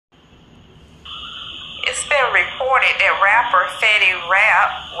It's been reported that rapper Fetty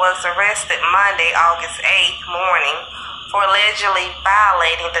was arrested Monday, August 8th morning for allegedly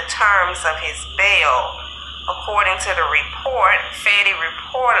violating the terms of his bail. According to the report, Fetty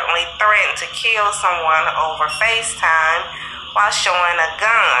reportedly threatened to kill someone over FaceTime while showing a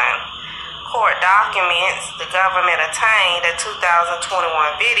gun. Court documents the government obtained a 2021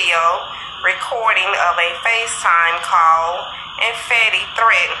 video recording of a FaceTime call, and Fetty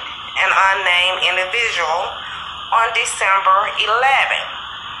threatened an unnamed individual on December 11th,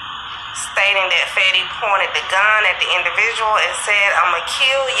 stating that Fetty pointed the gun at the individual and said, "I'ma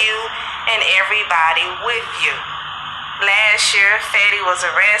kill you and everybody with you." Last year, Fetty was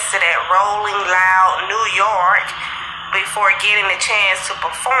arrested at Rolling Loud, New York, before getting the chance to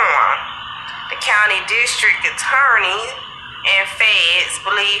perform. The county district attorney and feds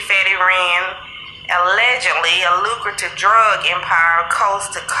believe Fetty ran allegedly a lucrative drug empire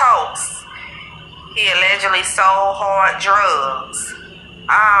coast to coast. He allegedly sold hard drugs.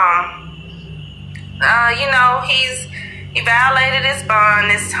 He violated his bond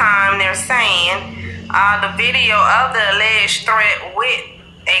this time, they're saying. The video of the alleged threat with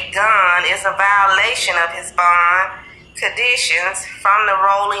a gun is a violation of his bond conditions from the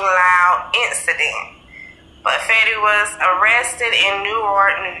Rolling Loud incident. But Fetty was arrested in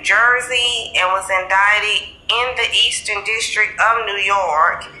Newark, New Jersey, and was indicted in the Eastern District of New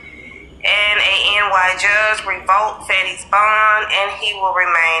York. And a NY judge revoked Fetty's bond, and he will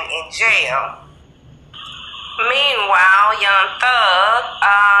remain in jail. Meanwhile, Young Thug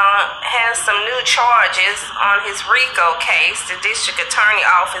has some new charges on his Rico case. The district attorney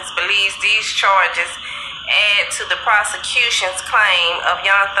office believes these charges add to the prosecution's claim of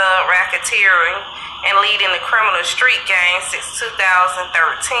Young Thug racketeering and leading the criminal street gang since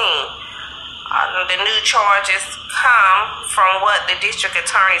 2013. The new charges come from what the district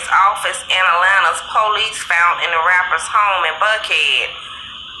attorney's office and Atlanta's police found in the rapper's home in Buckhead.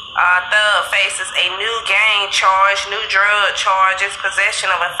 Thug faces a new gang charge, new drug charges, possession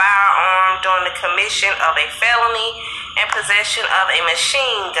of a firearm during the commission of a felony, and possession of a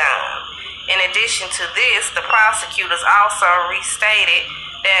machine gun. In addition to this, the prosecutors also restated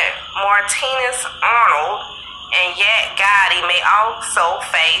that Martinez Arnold and Yak Gotti may also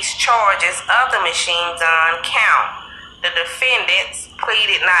face charges of the machine gun count. The defendants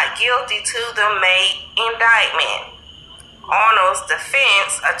pleaded not guilty to the May indictment. Arnold's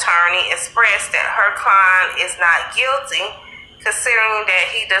defense attorney expressed that her client is not guilty, considering that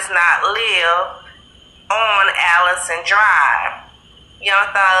he does not live on Allison Drive. Young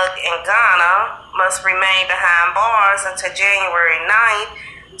Thug and Ghana must remain behind bars until January 9th,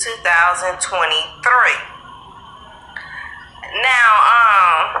 2023.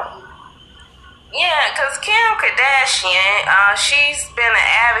 Now, because Kim Kardashian, she's been an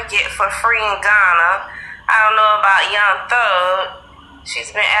advocate for freeing Ghana. I don't know about Young Thug.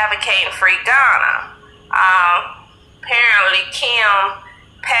 She's been advocating free Ghana. Apparently, Kim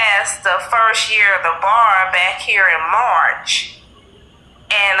passed the first year of the bar back here in March.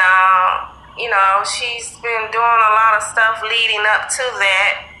 And, she's been doing a lot of stuff leading up to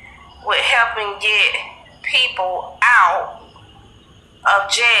that with helping get people out of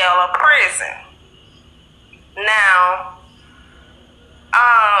jail or prison. Now,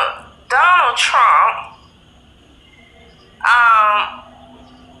 Donald Trump,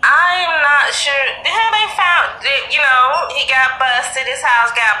 I'm not sure. They found that, he got busted. His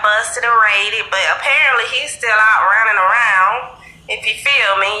house got busted and raided, but apparently he's still out running around. If you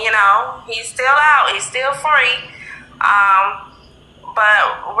feel me, he's still out. He's still free.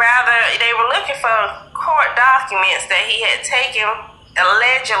 But rather, they were looking for court documents that he had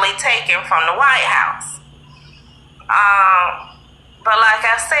allegedly taken from the White House. But like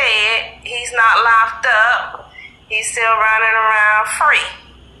I said, he's not locked up. He's still running around free.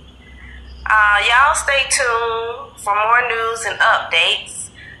 Y'all stay tuned for more news and updates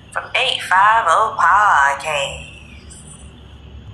from 850 Podcast.